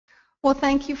Well,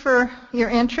 thank you for your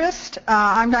interest.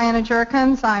 I'm Diana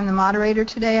Jerkins. I'm the moderator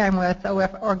today. I'm with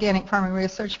Organic Farming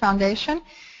Research Foundation,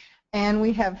 and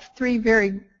we have three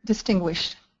very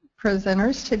distinguished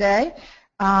presenters today.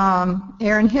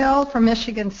 Erin Hill from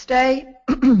Michigan State,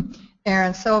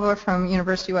 Erin Silva from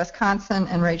University of Wisconsin,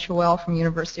 and Rachel Well from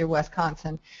University of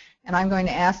Wisconsin. And I'm going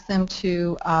to ask them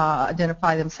to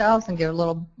identify themselves and give a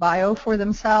little bio for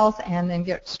themselves and then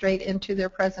get straight into their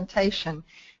presentation.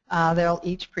 They'll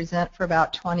each present for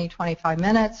about 20-25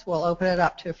 minutes. We'll open it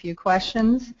up to a few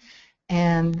questions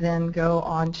and then go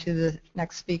on to the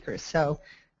next speaker. So,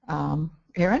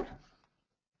 Erin?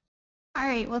 All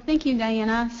right, well, thank you,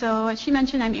 Diana. So as she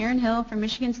mentioned, I'm Erin Hill from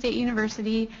Michigan State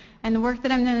University, and the work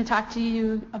that I'm going to talk to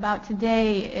you about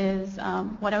today is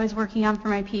what I was working on for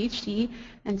my PhD,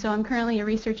 and so I'm currently a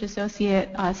research associate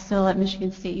still at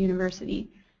Michigan State University.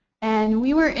 And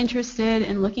we were interested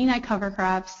in looking at cover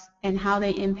crops and how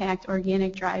they impact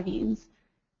organic dry beans.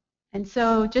 And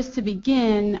so just to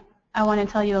begin, I want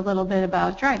to tell you a little bit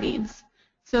about dry beans.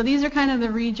 So these are kind of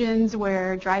the regions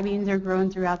where dry beans are grown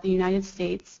throughout the United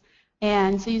States.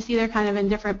 And so you see they're kind of in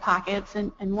different pockets,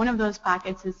 and one of those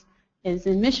pockets is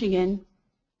in Michigan.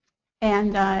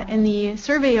 And in the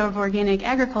survey of organic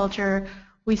agriculture,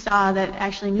 we saw that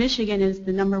actually Michigan is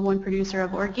the #1 producer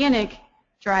of organic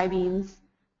dry beans,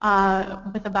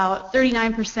 with about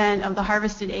 39% of the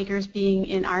harvested acres being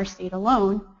in our state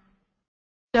alone.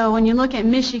 So when you look at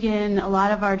Michigan, a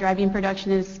lot of our dry bean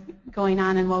production is going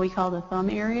on in what we call the thumb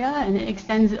area, and it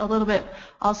extends a little bit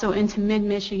also into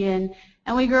mid-Michigan.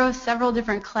 And we grow several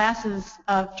different classes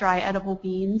of dry edible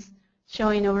beans,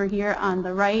 showing over here on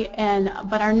the right.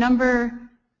 But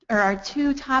our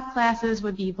two top classes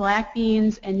would be black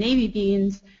beans and navy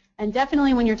beans. And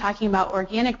definitely when you're talking about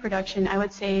organic production, I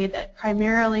would say that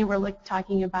primarily we're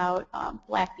talking about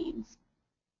black beans.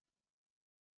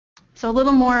 So a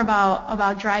little more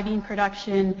about dry bean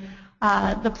production.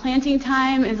 The planting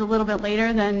time is a little bit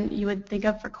later than you would think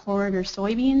of for corn or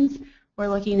soybeans. We're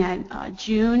looking at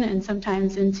June and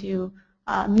sometimes into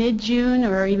mid-June,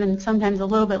 or even sometimes a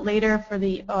little bit later for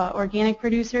the organic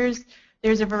producers.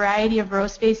 There's a variety of row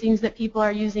spacings that people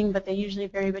are using, but they usually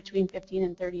vary between 15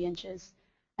 and 30 inches.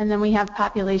 And then we have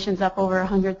populations up over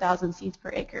 100,000 seeds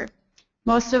per acre.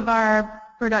 Most of our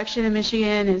production in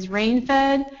Michigan is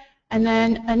rain-fed. And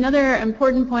then another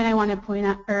important point I want to point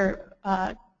out, or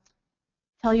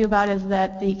tell you about, is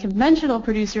that the conventional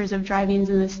producers of dry beans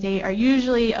in the state are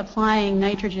usually applying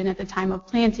nitrogen at the time of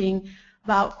planting,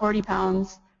 about 40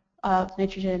 pounds of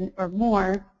nitrogen or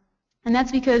more. And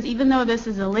that's because even though this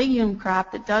is a legume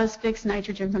crop that does fix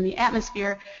nitrogen from the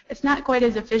atmosphere, it's not quite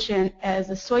as efficient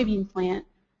as a soybean plant.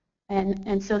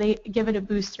 And so they give it a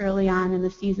boost early on in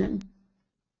the season.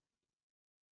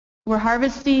 We're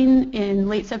harvesting in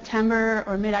late September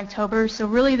or mid-October, so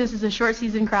really this is a short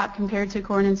season crop compared to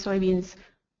corn and soybeans,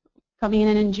 coming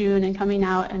in June and coming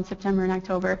out in September and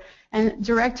October. And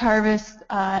direct harvest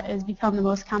has become the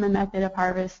most common method of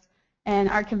harvest. And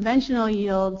our conventional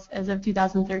yields as of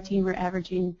 2013 were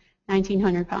averaging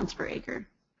 1,900 pounds per acre.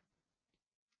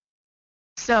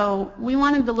 So we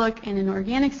wanted to look in an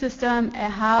organic system at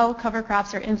how cover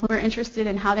crops are we're interested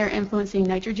in how they're influencing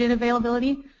nitrogen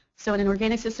availability. So in an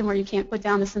organic system where you can't put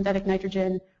down the synthetic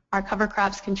nitrogen, are cover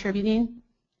crops contributing?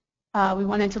 We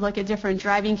wanted to look at different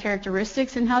driving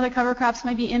characteristics and how the cover crops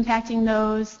might be impacting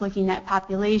those, looking at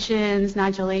populations,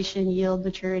 nodulation, yield,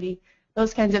 maturity,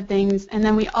 those kinds of things. And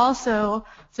then we also,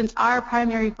 since our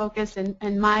primary focus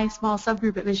and my small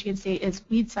subgroup at Michigan State is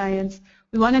weed science,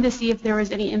 we wanted to see if there was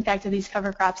any impact of these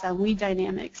cover crops on weed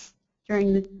dynamics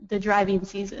during the dry bean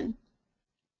season.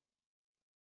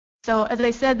 So as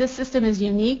I said, this system is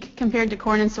unique compared to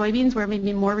corn and soybeans, where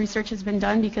maybe more research has been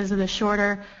done because of the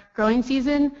shorter growing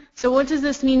season. So what does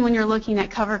this mean when you're looking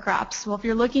at cover crops? Well, if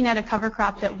you're looking at a cover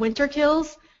crop that winter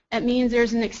kills, it means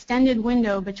there's an extended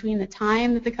window between the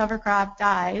time that the cover crop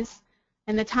dies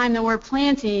and the time that we're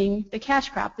planting the cash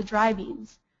crop, the dry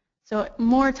beans. So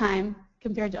more time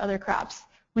compared to other crops.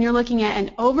 When you're looking at an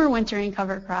overwintering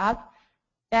cover crop,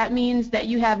 that means that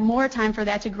you have more time for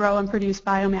that to grow and produce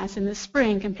biomass in the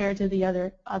spring compared to the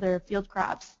other field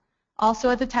crops.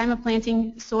 Also, at the time of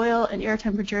planting, soil and air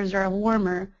temperatures are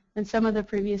warmer than some of the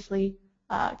previously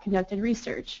conducted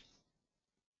research.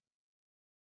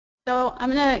 So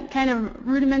I'm going to kind of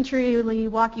rudimentarily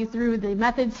walk you through the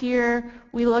methods here.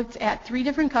 We looked at 3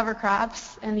 different cover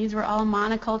crops, and these were all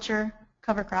monoculture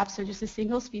cover crops, so just a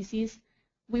single species.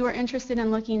 We were interested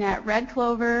in looking at red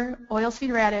clover,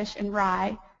 oilseed radish, and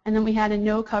rye, and then we had a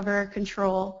no-cover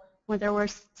control where there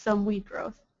was some wheat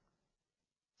growth.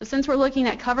 So since we're looking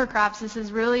at cover crops, this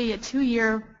is really a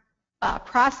 2-year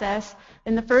process.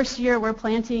 In the first year we're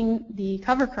planting the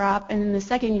cover crop, and in the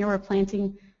second year we're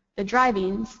planting the dry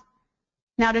beans.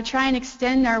 Now, to try and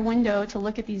extend our window to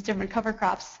look at these different cover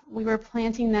crops, we were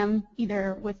planting them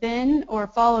either within or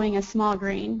following a small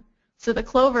grain. So the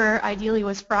clover ideally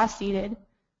was frost seeded,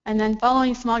 and then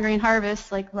following small grain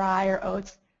harvests like rye or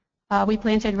oats, we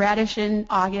planted radish in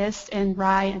August and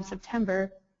rye in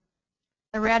September.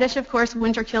 The radish, of course,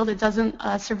 winter killed. It doesn't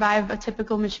survive a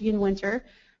typical Michigan winter.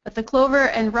 But the clover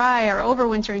and rye are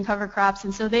overwintering cover crops,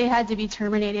 and so they had to be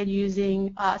terminated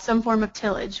using some form of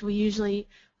tillage. We usually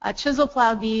chisel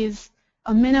plow these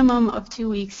a minimum of 2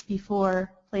 weeks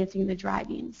before planting the dry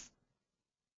beans.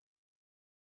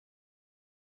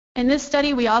 In this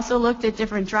study, we also looked at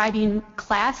different dry bean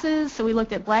classes. So we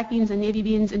looked at black beans and navy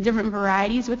beans and different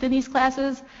varieties within these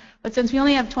classes. But since we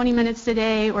only have 20 minutes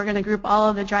today, we're going to group all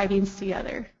of the dry beans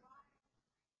together.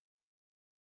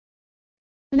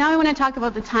 Now I want to talk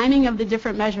about the timing of the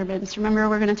different measurements. Remember,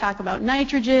 we're going to talk about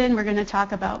nitrogen, we're going to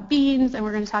talk about beans, and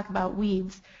we're going to talk about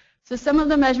weeds. So some of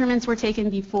the measurements were taken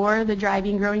before the dry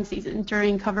bean growing season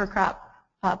during cover crop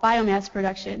biomass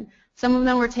production. Some of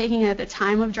them were taken at the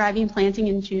time of dry bean planting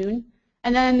in June.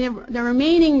 And then the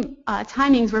remaining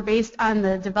timings were based on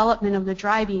the development of the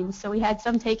dry beans. So we had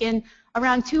some taken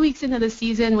around 2 weeks into the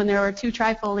season when there were 2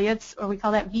 trifoliates, or we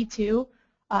call that V2,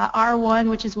 R1,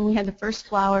 which is when we had the first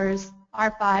flowers,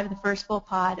 R5, the first full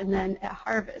pod, and then at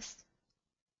harvest.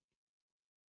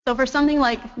 So for something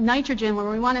like nitrogen, where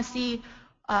we want to see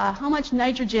how much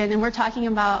nitrogen, and we're talking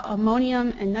about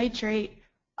ammonium and nitrate,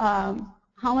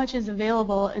 how much is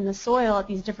available in the soil at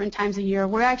these different times of year,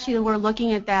 we're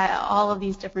looking at that at all of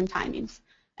these different timings.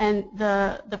 And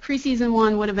the preseason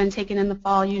one would have been taken in the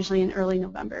fall, usually in early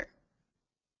November.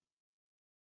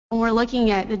 When we're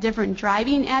looking at the different dry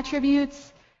bean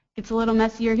attributes, it's a little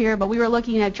messier here, but we were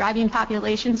looking at dry bean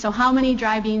population, so how many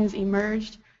dry beans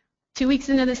emerged 2 weeks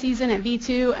into the season at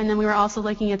V2, and then we were also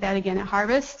looking at that again at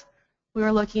harvest. We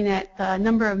were looking at the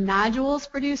number of nodules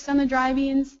produced on the dry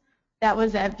beans. That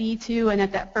was at V2 and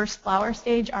at that first flower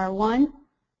stage, R1.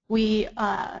 We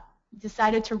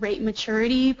decided to rate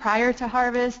maturity prior to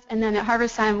harvest, and then at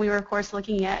harvest time we were of course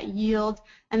looking at yield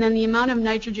and then the amount of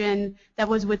nitrogen that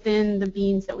was within the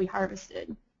beans that we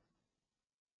harvested.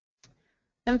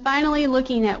 And finally,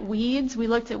 looking at weeds, we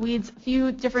looked at weeds a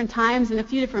few different times in a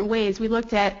few different ways. We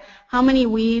looked at how many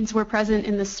weeds were present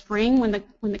in the spring when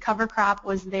the cover crop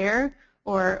was there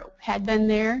or had been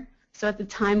there, so at the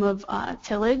time of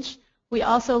tillage. We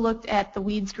also looked at the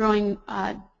weeds growing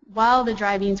while the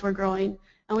dry beans were growing,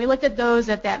 and we looked at those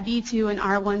at that V2 and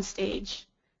R1 stage.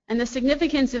 And the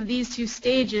significance of these 2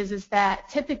 stages is that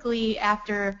typically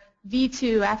after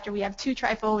V2, after we have 2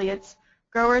 trifoliates,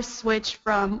 growers switch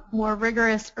from more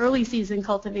rigorous early season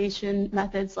cultivation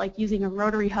methods like using a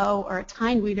rotary hoe or a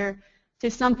tine weeder to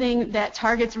something that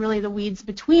targets really the weeds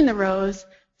between the rows,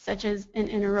 such as an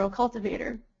inter-row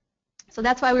cultivator. So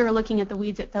that's why we were looking at the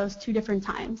weeds at those 2 different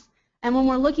times. And when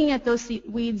we're looking at those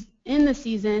weeds in the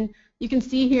season, you can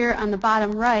see here on the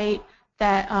bottom right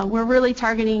that we're really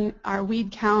targeting our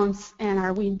weed counts and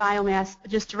our weed biomass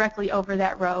just directly over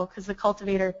that row because the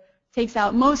cultivator takes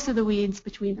out most of the weeds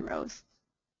between the rows.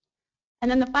 And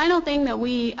then the final thing that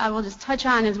I will just touch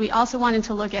on is we also wanted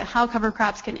to look at how cover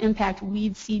crops can impact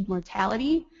weed seed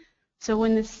mortality. So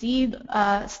when the seed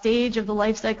stage of the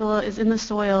life cycle is in the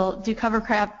soil, do cover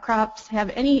crops have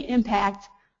any impact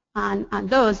on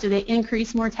those? Do they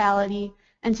increase mortality?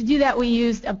 And to do that, we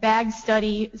used a bag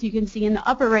study, as you can see in the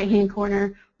upper right-hand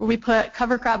corner, where we put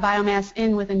cover crop biomass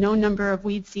in with a known number of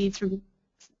weed seeds from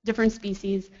different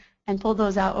species and pulled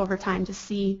those out over time to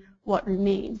see what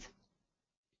remains.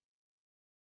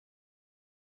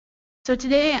 So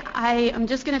today I am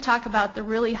just going to talk about the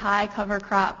really high cover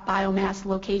crop biomass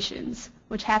locations,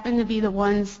 which happen to be the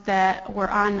ones that were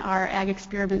on our Ag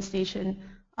Experiment Station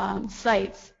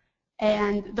sites.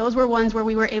 And those were ones where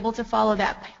we were able to follow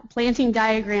that planting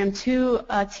diagram to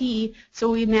a T, so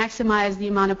we maximized the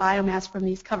amount of biomass from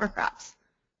these cover crops.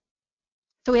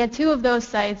 So we had 2 of those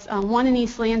sites, one in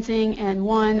East Lansing and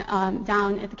one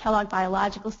down at the Kellogg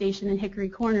Biological Station in Hickory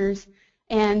Corners.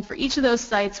 And for each of those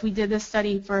sites, we did this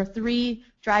study for 3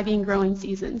 dry bean growing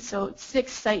seasons, so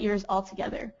 6 site years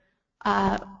altogether.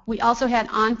 We also had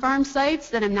on-farm sites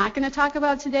that I'm not going to talk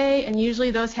about today, and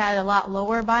usually those had a lot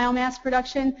lower biomass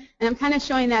production. And I'm kind of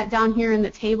showing that down here in the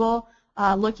table,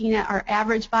 looking at our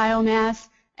average biomass,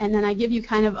 and then I give you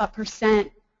kind of a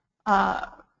percent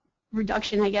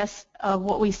reduction, I guess, of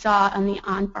what we saw on the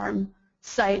on-farm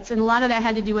sites, and a lot of that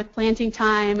had to do with planting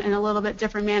time and a little bit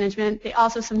different management. They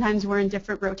also sometimes were in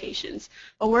different rotations.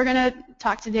 But we're going to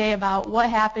talk today about what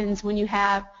happens when you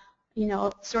have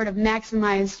sort of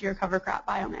maximize your cover crop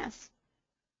biomass.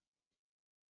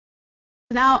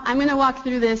 Now I'm going to walk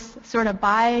through this sort of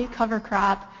by cover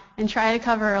crop and try to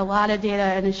cover a lot of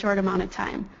data in a short amount of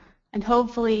time. And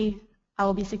hopefully I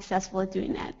will be successful at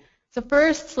doing that. So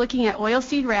first, looking at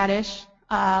oilseed radish,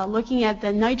 looking at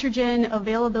the nitrogen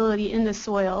availability in the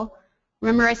soil.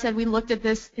 Remember I said we looked at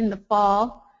this in the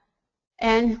fall.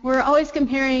 And we're always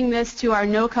comparing this to our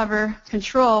no-cover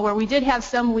control, where we did have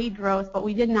some weed growth, but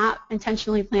we did not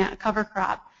intentionally plant a cover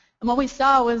crop. And what we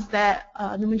saw was that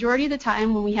the majority of the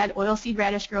time when we had oilseed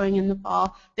radish growing in the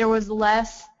fall, there was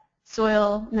less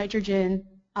soil nitrogen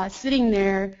sitting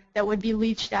there that would be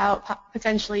leached out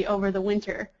potentially over the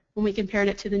winter when we compared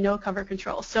it to the no-cover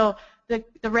control. So the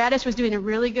radish was doing a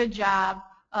really good job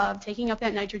of taking up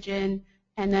that nitrogen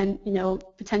and then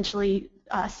potentially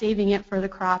saving it for the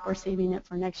crop or saving it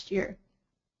for next year.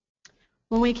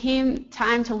 When we came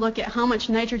time to look at how much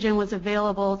nitrogen was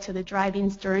available to the dry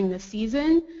beans during the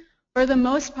season, for the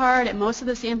most part, at most of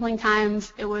the sampling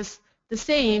times, it was the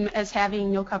same as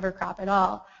having no cover crop at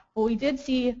all. But we did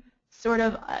see sort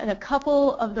of in a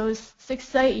couple of those 6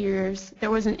 site years,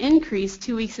 there was an increase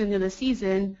 2 weeks into the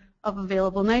season of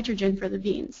available nitrogen for the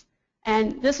beans.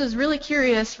 And this was really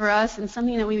curious for us and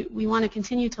something that we want to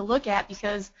continue to look at,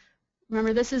 because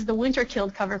remember, this is the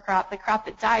winter-killed cover crop, the crop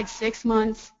that died 6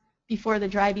 months before the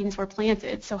dry beans were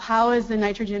planted. So how is the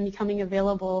nitrogen becoming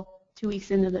available 2 weeks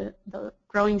into the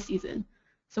growing season?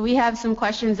 So we have some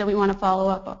questions that we want to follow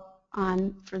up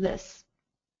on for this.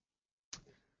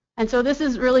 And so this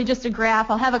is really just a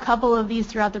graph. I'll have a couple of these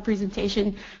throughout the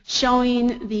presentation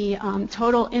showing the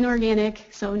total inorganic,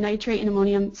 so nitrate and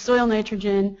ammonium soil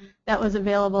nitrogen that was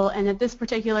available. And at this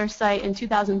particular site in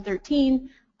 2013,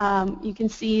 you can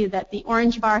see that the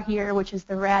orange bar here, which is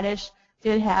the radish,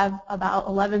 did have about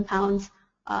 11 pounds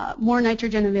more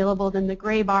nitrogen available than the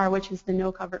gray bar, which is the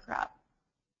no cover crop.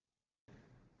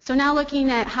 So now looking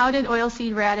at how did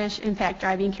oilseed radish impact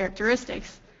dry bean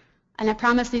characteristics. And I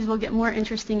promise these will get more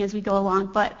interesting as we go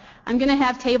along, but I'm going to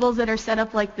have tables that are set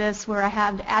up like this, where I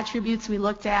have the attributes we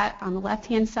looked at on the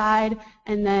left-hand side,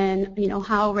 and then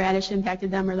how radish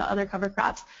impacted them or the other cover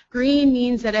crops. Green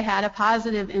means that it had a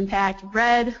positive impact.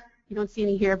 Red, you don't see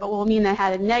any here, but will mean that it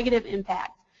had a negative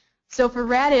impact. So for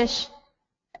radish,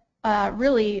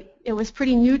 really, it was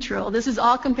pretty neutral. This is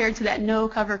all compared to that no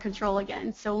cover control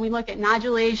again. So when we look at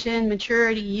nodulation,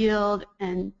 maturity, yield,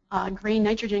 and grain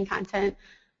nitrogen content,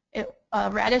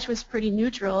 radish was pretty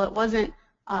neutral. It wasn't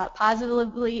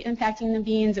positively impacting the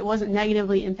beans. It wasn't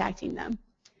negatively impacting them.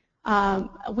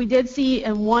 We did see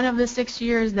in one of the 6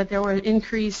 years that there were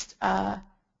increased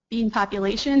bean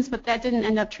populations, but that didn't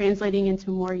end up translating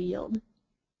into more yield.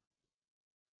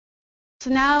 So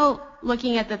now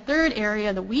looking at the third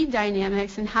area, the weed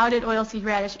dynamics, and how did oilseed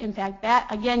radish impact that?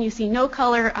 Again, you see no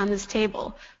color on this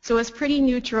table. So it's pretty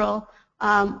neutral.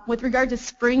 With regard to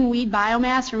spring weed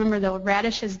biomass, remember the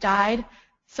radish has died.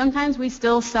 Sometimes we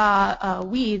still saw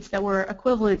weeds that were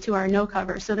equivalent to our no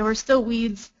cover. So there were still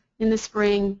weeds in the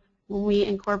spring when we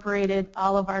incorporated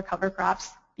all of our cover crops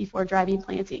before dry bean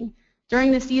planting.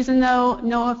 During the season, though,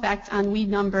 no effect on weed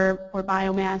number or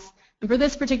biomass. And for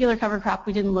this particular cover crop,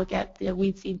 we didn't look at the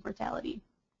weed seed mortality.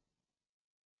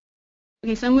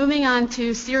 Okay, so moving on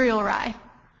to cereal rye.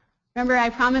 Remember,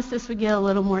 I promised this would get a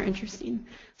little more interesting.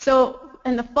 So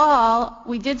in the fall,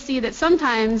 we did see that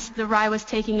sometimes the rye was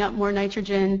taking up more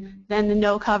nitrogen than the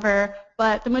no cover,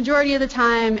 but the majority of the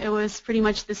time it was pretty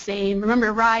much the same.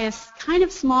 Remember, rye is kind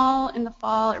of small in the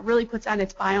fall. It really puts on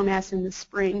its biomass in the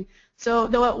spring. So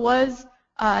though it was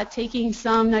taking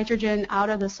some nitrogen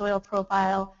out of the soil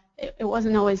profile, it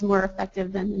wasn't always more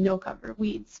effective than the no cover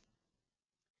weeds.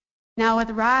 Now with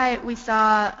rye, we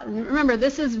saw, remember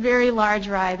this is very large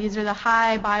rye. These are the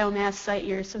high biomass site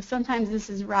years. So sometimes this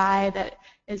is rye that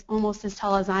is almost as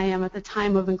tall as I am at the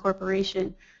time of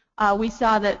incorporation. We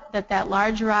saw that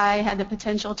large rye had the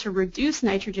potential to reduce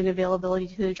nitrogen availability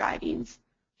to the dry beans,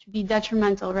 which would be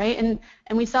detrimental, right?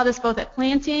 And we saw this both at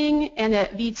planting and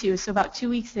at V2, so about 2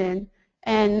 weeks in.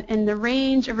 And the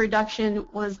range of reduction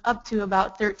was up to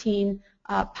about 13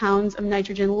 pounds of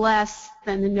nitrogen less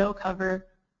than the no cover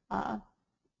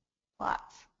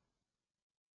plots.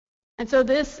 And so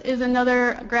this is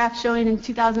another graph showing in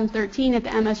 2013 at the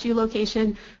MSU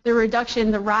location, the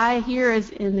reduction. The rye here is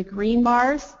in the green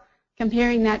bars.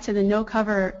 Comparing that to the no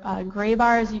cover gray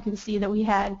bars, you can see that we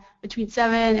had between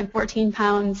 7 and 14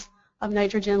 pounds of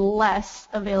nitrogen less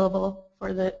available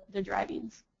for the dry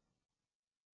beans.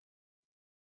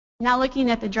 Now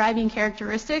looking at the dry bean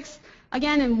characteristics,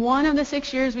 again in one of the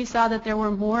 6 years we saw that there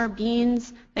were more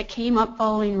beans that came up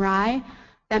following rye,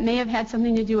 That may have had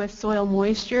something to do with soil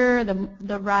moisture,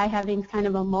 the rye having kind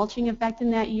of a mulching effect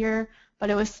in that year, but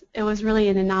it was really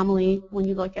an anomaly when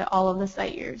you look at all of the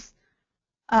site years.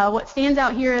 What stands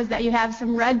out here is that you have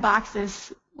some red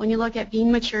boxes when you look at bean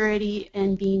maturity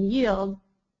and bean yield.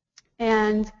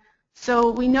 And so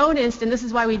we noticed, and this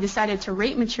is why we decided to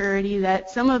rate maturity, that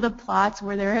some of the plots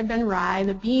where there had been rye,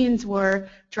 the beans were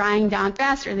drying down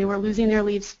faster. They were losing their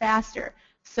leaves faster.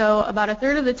 So about a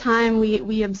third of the time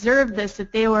we observed this,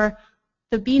 that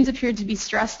the beans appeared to be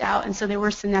stressed out, and so they were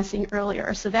senescing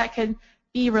earlier. So that could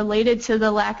be related to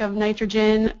the lack of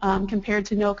nitrogen compared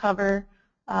to no cover.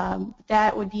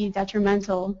 That would be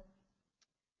detrimental.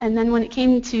 And then when it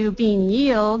came to bean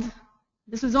yield,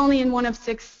 this was only in one of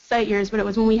 6 site years, but it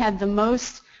was when we had the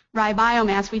most rye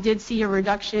biomass. We did see a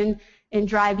reduction in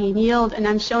dry bean yield, and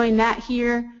I'm showing that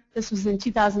here. This was in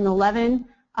 2011.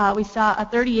 We saw a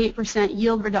 38%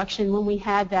 yield reduction when we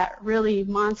had that really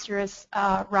monstrous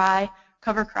rye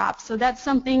cover crop. So that's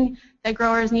something that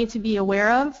growers need to be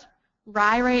aware of.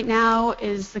 Rye right now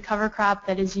is the cover crop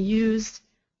that is used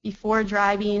before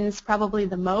dry beans probably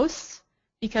the most,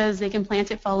 because they can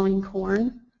plant it following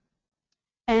corn.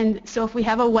 And so if we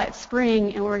have a wet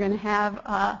spring and we're going to have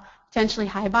potentially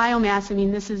high biomass, I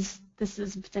mean, this is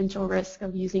a potential risk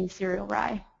of using cereal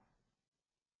rye.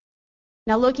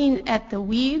 Now looking at the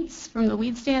weeds, from the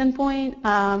weed standpoint,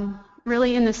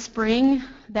 really in the spring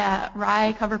that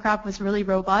rye cover crop was really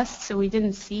robust, so we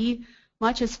didn't see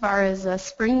much as far as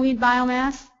spring weed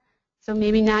biomass. So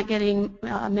maybe not getting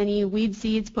many weed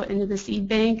seeds put into the seed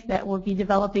bank that will be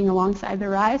developing alongside the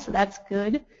rye, so that's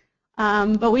good.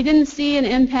 But we didn't see an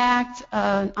impact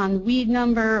on weed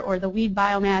number or the weed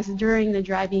biomass during the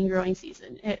dry bean growing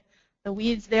season. The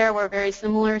weeds there were very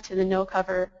similar to the no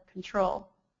cover control.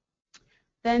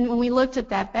 Then when we looked at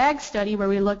that bag study where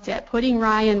we looked at putting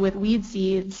rye in with weed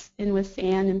seeds, in with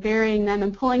sand, and burying them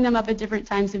and pulling them up at different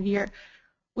times of year,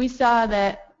 we saw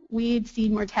that weed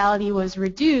seed mortality was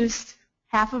reduced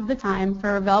half of the time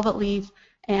for velvet leaf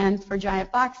and for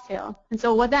giant foxtail. And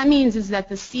so what that means is that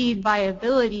the seed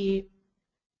viability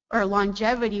or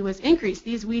longevity was increased.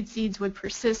 These weed seeds would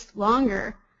persist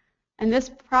longer. And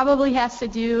this probably has to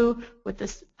do with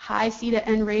this high C to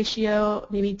N ratio,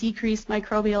 maybe decreased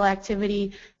microbial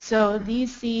activity. So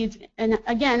these seeds, and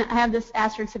again, I have this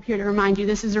asterisk up here to remind you,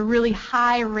 this is a really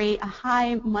high rate, a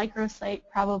high microsite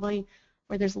probably,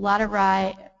 where there's a lot of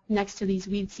rye next to these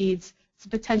weed seeds. It's a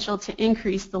potential to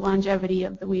increase the longevity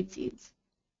of the weed seeds.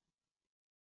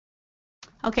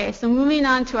 Okay, so moving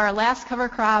on to our last cover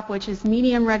crop, which is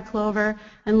medium red clover,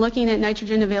 and looking at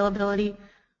nitrogen availability.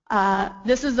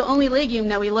 This is the only legume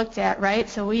that we looked at, right?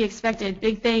 So we expected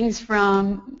big things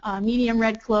from medium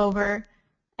red clover,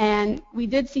 and we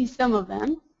did see some of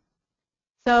them.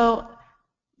 So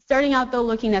starting out though,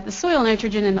 looking at the soil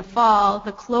nitrogen in the fall,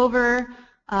 the clover,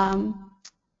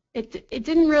 it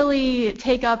didn't really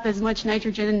take up as much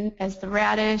nitrogen as the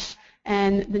radish,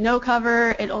 and the no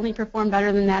cover, it only performed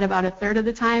better than that about a third of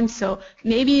the time. So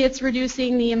maybe it's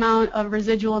reducing the amount of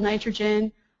residual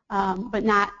nitrogen, but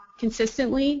not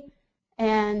consistently.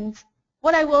 And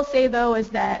what I will say though is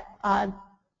that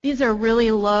these are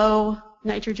really low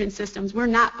nitrogen systems. We're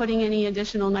not putting any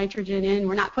additional nitrogen in.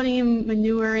 We're not putting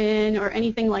manure in or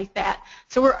anything like that.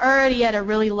 So we're already at a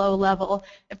really low level.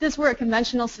 If this were a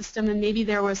conventional system and maybe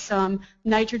there was some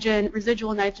nitrogen,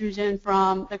 residual nitrogen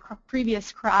from the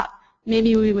previous crop,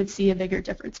 maybe we would see a bigger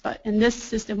difference. But in this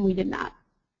system, we did not.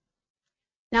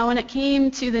 Now when it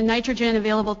came to the nitrogen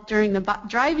available during the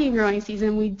dry bean growing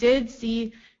season, we did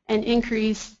see an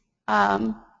increase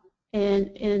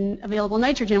in available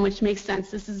nitrogen, which makes sense.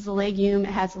 This is a legume.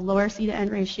 It has a lower C to N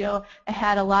ratio. It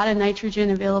had a lot of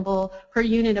nitrogen available per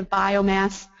unit of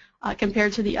biomass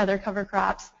compared to the other cover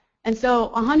crops. And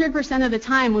so 100% of the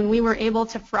time when we were able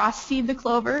to frost seed the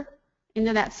clover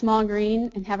into that small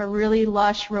green and have a really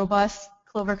lush, robust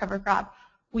clover cover crop,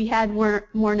 we had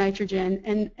more nitrogen.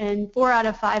 And 4 out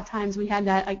of 5 times we had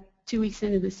that like 2 weeks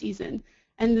into the season.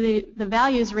 And the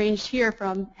values ranged here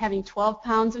from having 12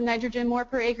 pounds of nitrogen more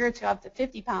per acre to up to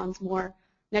 50 pounds more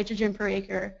nitrogen per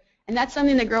acre. And that's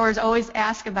something that growers always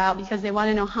ask about because they want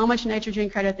to know how much nitrogen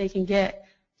credit they can get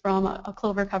from a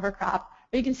clover cover crop.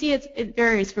 But you can see it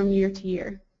varies from year to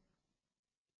year.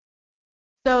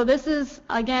 So this is,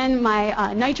 again,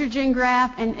 my nitrogen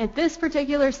graph. And at this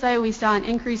particular site, we saw an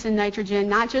increase in nitrogen,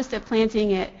 not just at planting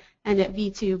it and at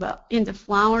V2, but into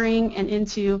flowering and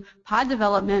into pod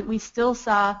development, we still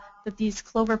saw that these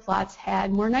clover plots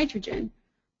had more nitrogen.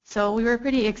 So we were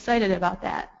pretty excited about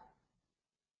that.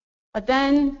 But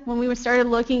then when we started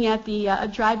looking at the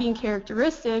dry bean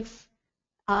characteristics,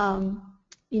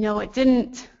 you know, it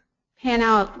didn't pan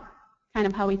out kind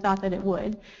of how we thought that it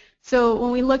would. So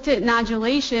when we looked at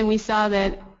nodulation, we saw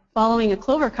that following a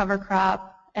clover cover crop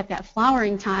at that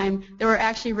flowering time, there were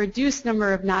actually reduced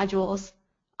number of nodules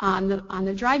on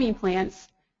the driving plants.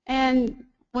 And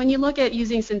when you look at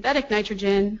using synthetic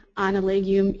nitrogen on a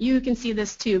legume, you can see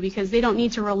this too, because they don't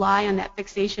need to rely on that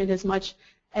fixation as much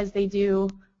as they do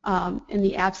in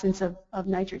the absence of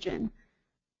nitrogen.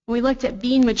 When we looked at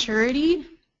bean maturity,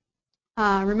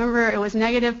 remember it was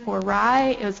negative for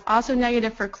rye, it was also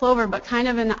negative for clover, but kind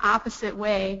of in the opposite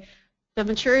way. The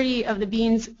maturity of the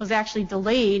beans was actually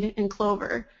delayed in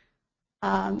clover.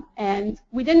 And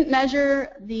we didn't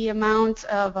measure the amount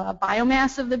of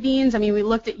biomass of the beans. I mean, we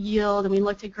looked at yield and we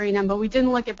looked at grain, but we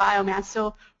didn't look at biomass.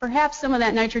 So perhaps some of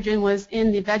that nitrogen was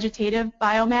in the vegetative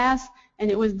biomass and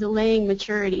it was delaying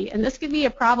maturity. And this could be a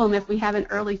problem if we have an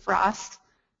early frost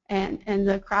and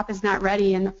the crop is not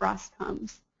ready and the frost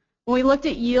comes. When we looked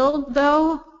at yield,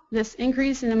 though, this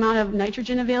increase in the amount of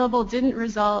nitrogen available didn't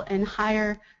result in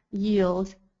higher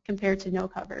yield compared to no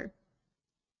cover.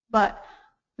 But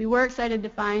we were excited to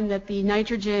find that the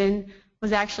nitrogen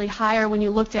was actually higher when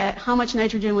you looked at how much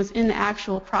nitrogen was in the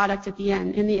actual product at the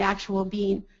end, in the actual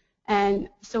bean. And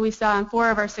so we saw in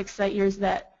 4 of our 6 site years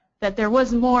that there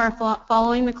was more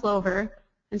following the clover.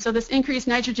 And so this increased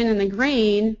nitrogen in the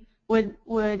grain would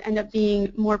end up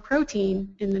being more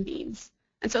protein in the beans.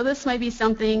 And so this might be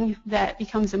something that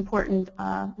becomes important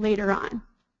later on.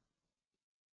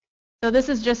 So this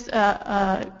is just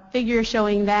a figure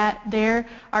showing that there.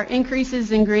 Our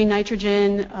increases in grain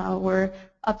nitrogen were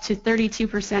up to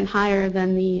 32% higher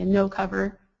than the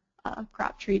no-cover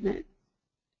crop treatment.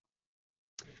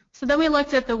 So then we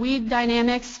looked at the weed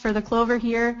dynamics for the clover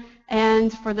here,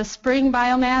 and for the spring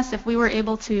biomass, if we were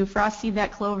able to frost seed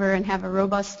that clover and have a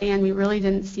robust stand, we really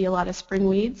didn't see a lot of spring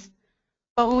weeds.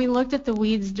 But when we looked at the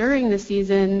weeds during the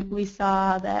season, we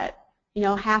saw that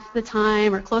half the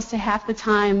time or close to half the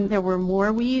time there were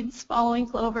more weeds following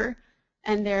clover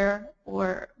and there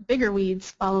were bigger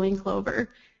weeds following clover.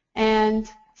 And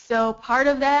so part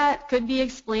of that could be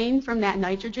explained from that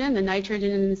nitrogen. The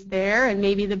nitrogen is there and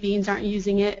maybe the beans aren't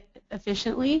using it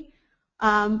efficiently.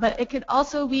 But it could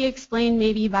also be explained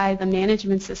maybe by the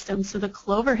management system. So the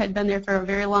clover had been there for a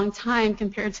very long time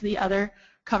compared to the other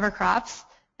cover crops.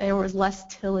 There was less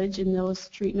tillage in those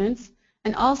treatments.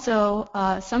 And also,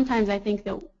 sometimes I think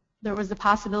that there was the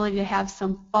possibility to have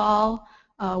some fall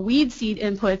weed seed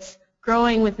inputs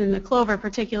growing within the clover,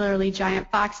 particularly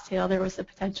giant foxtail. There was the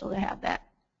potential to have that.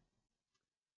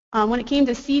 When it came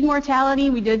to seed mortality,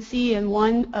 we did see in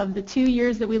 1 of the 2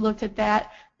 years that we looked at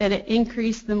that it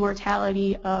increased the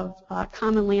mortality of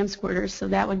common lamb squirters, so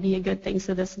that would be a good thing.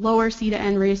 So this lower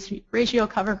seed-to-N ratio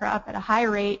cover crop at a high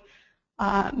rate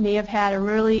may have had a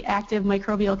really active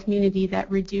microbial community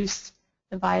that reduced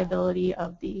the viability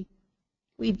of the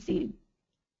weed seed.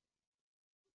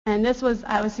 And this was,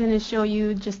 I was going to show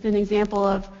you just an example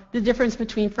of the difference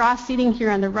between frost seeding. Here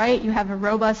on the right, you have a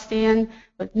robust stand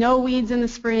with no weeds in the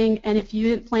spring, and if you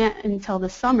didn't plant until the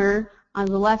summer, on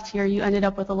the left here, you ended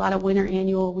up with a lot of winter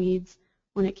annual weeds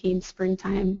when it came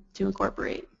springtime to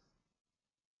incorporate.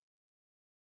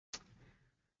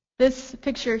 This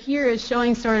picture here is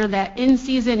showing sort of that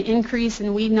in-season increase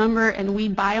in weed number and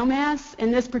weed biomass.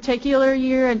 In this particular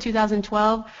year, in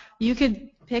 2012, you could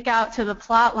pick out to the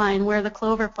plot line where the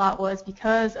clover plot was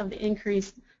because of the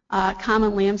increased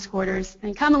common lamb squirters.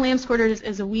 And common lamb squirters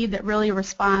is a weed that really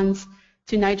responds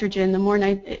to nitrogen.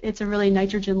 It's a really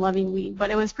nitrogen-loving weed. But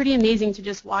it was pretty amazing to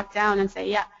just walk down and say,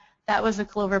 yeah, that was a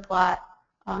clover plot.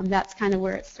 That's kind of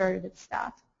where it started and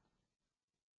stopped.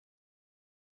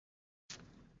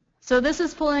 So this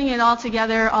is pulling it all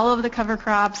together, all of the cover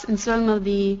crops, and some of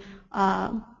the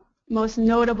most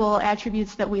notable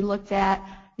attributes that we looked at.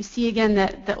 You see again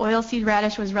that the oilseed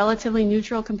radish was relatively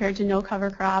neutral compared to no cover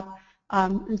crop.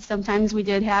 And sometimes we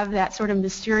did have that sort of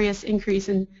mysterious increase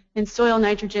in soil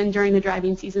nitrogen during the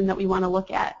driving season that we want to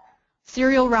look at.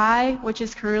 Cereal rye, which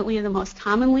is currently the most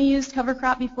commonly used cover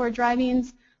crop before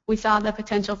drivings, we saw the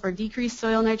potential for decreased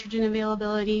soil nitrogen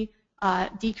availability,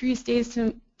 decreased days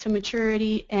to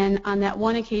maturity, and on that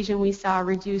one occasion we saw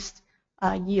reduced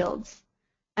yields.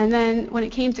 And then when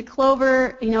it came to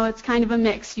clover, it's kind of a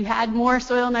mix. You had more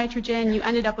soil nitrogen, you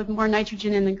ended up with more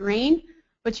nitrogen in the grain,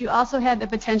 but you also had the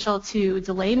potential to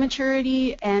delay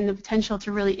maturity and the potential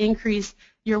to really increase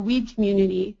your weed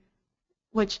community,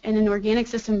 which in an organic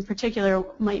system in particular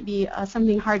might be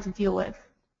something hard to deal with.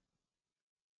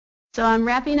 So I'm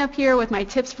wrapping up here with my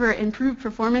tips for improved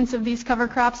performance of these cover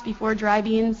crops before dry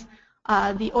beans.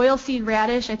 The oilseed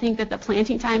radish, I think that the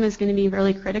planting time is going to be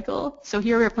really critical. So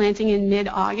here we're planting in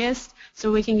mid-August,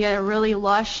 so we can get a really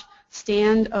lush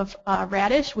stand of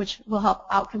radish, which will help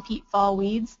outcompete fall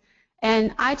weeds.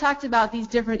 And I talked about these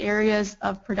different areas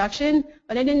of production,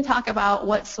 but I didn't talk about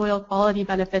what soil quality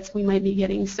benefits we might be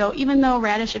getting. So even though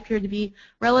radish appeared to be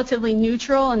relatively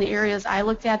neutral in the areas I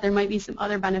looked at, there might be some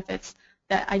other benefits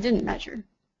that I didn't measure.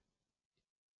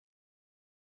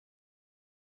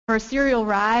 For cereal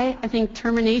rye, I think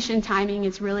termination timing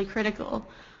is really critical.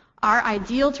 Our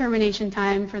ideal termination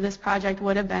time for this project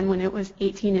would have been when it was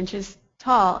 18 inches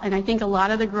tall, and I think a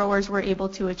lot of the growers were able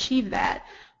to achieve that.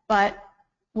 But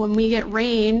when we get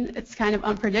rain, it's kind of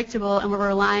unpredictable, and we're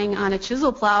relying on a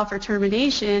chisel plow for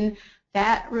termination.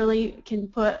 That really can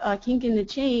put a kink in the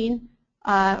chain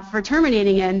for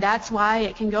terminating it, and that's why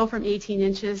it can go from 18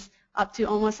 inches up to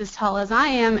almost as tall as I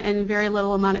am in very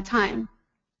little amount of time.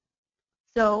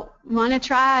 So we want to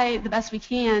try the best we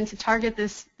can to target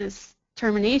this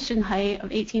termination height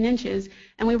of 18 inches,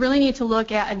 and we really need to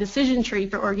look at a decision tree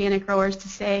for organic growers to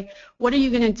say, what are you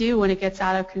going to do when it gets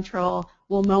out of control?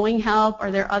 Will mowing help? Are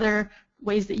there other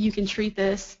ways that you can treat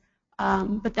this?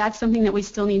 But that's something that we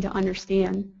still need to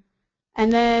understand.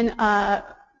 And then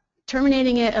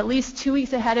terminating it at least 2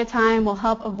 weeks ahead of time will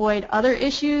help avoid other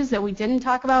issues that we didn't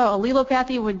talk about.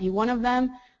 Allelopathy would be one of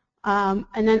them.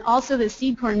 And then also the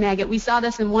seed corn maggot. We saw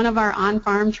this in one of our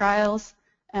on-farm trials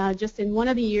just in one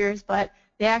of the years, but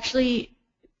they actually,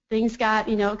 things got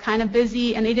kind of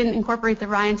busy, and they didn't incorporate the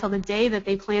rye until the day that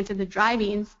they planted the dry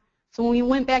beans. So when we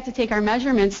went back to take our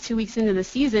measurements 2 weeks into the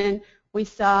season, we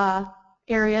saw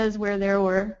areas where there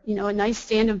were a nice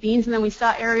stand of beans, and then we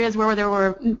saw areas where there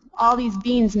were all these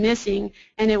beans missing,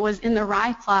 and it was in the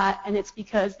rye plot, and it's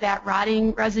because that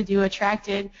rotting residue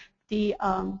attracted the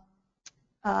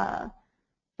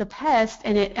pest,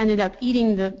 and it ended up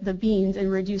eating the beans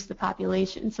and reduced the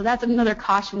population. So that's another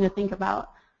caution to think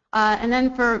about. And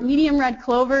then for medium red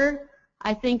clover,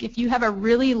 I think if you have a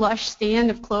really lush stand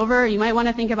of clover, you might want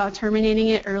to think about terminating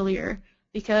it earlier,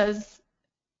 because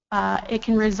it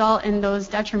can result in those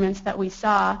detriments that we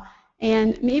saw.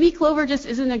 And maybe clover just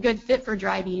isn't a good fit for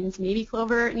dry beans. Maybe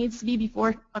clover needs to be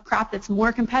before a crop that's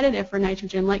more competitive for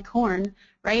nitrogen, like corn,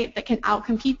 right, that can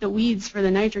outcompete the weeds for the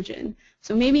nitrogen.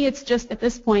 So maybe it's just at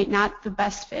this point not the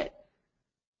best fit.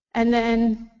 And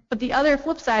then, but the other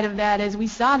flip side of that is we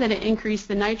saw that it increased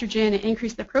the nitrogen, it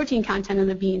increased the protein content of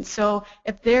the beans. So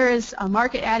if there is a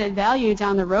market added value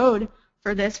down the road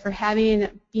for this, for having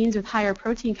beans with higher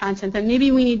protein content, then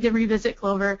maybe we need to revisit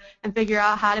clover and figure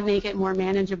out how to make it more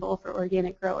manageable for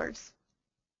organic growers.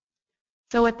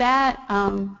 So with that,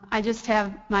 I just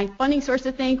have my funding source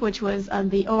to thank, which was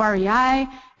the OREI,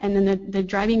 and then the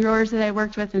driving growers that I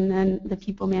worked with, and then the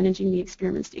people managing the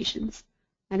experiment stations.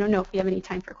 I don't know if we have any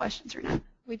time for questions or not.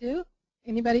 We do?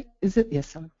 Anybody? Is it?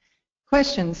 Yes.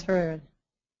 Questions for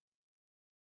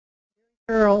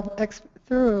a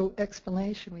thorough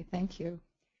explanation. We thank you.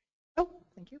 Oh,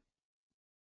 thank you.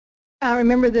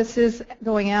 Remember, this is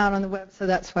going out on the web, so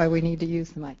that's why we need to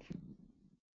use the mic.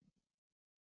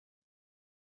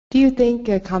 Do you think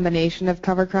a combination of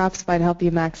cover crops might help you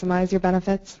maximize your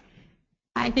benefits?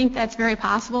 I think that's very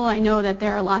possible. I know that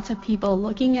there are lots of people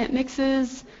looking at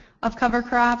mixes of cover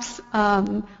crops.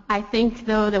 I think,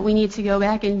 though, that we need to go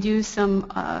back and do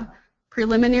some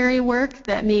preliminary work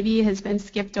that maybe has been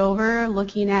skipped over,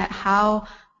 looking at how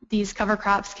these cover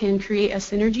crops can create a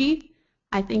synergy.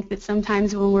 I think that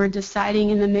sometimes when we're deciding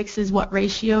in the mixes what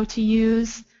ratio to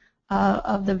use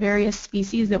of the various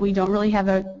species, that we don't really have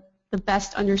the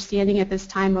best understanding at this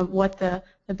time of what the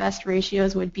best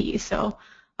ratios would be. So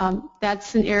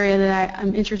that's an area that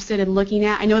I'm interested in looking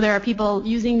at. I know there are people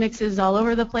using mixes all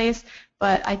over the place,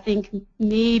 but I think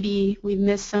maybe we've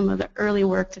missed some of the early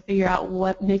work to figure out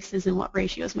what mixes and what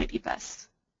ratios might be best.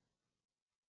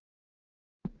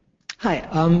 Hi,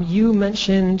 you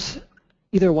mentioned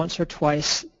either once or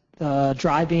twice the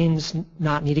dry beans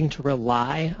not needing to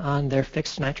rely on their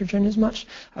fixed nitrogen as much.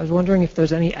 I was wondering if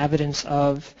there's any evidence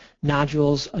of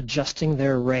nodules adjusting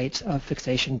their rate of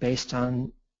fixation based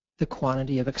on the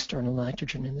quantity of external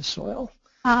nitrogen in the soil.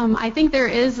 I think there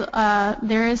is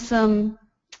some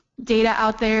data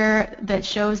out there that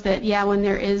shows that, yeah, when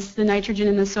there is the nitrogen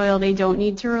in the soil, they don't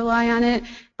need to rely on it,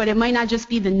 but it might not just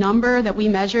be the number that we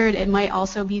measured, it might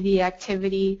also be the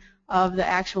activity of the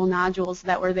actual nodules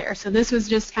that were there. So this was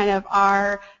just kind of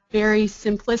our very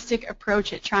simplistic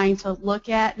approach at trying to look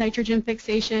at nitrogen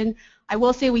fixation. I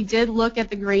will say we did look at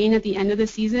the grain at the end of the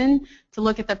season to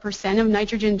look at the percent of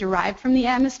nitrogen derived from the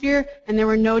atmosphere, and there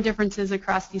were no differences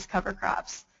across these cover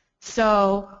crops.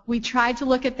 So we tried to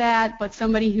look at that, but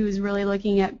somebody who's really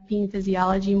looking at bean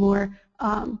physiology more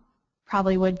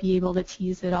probably would be able to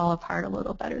tease it all apart a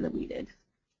little better than we did.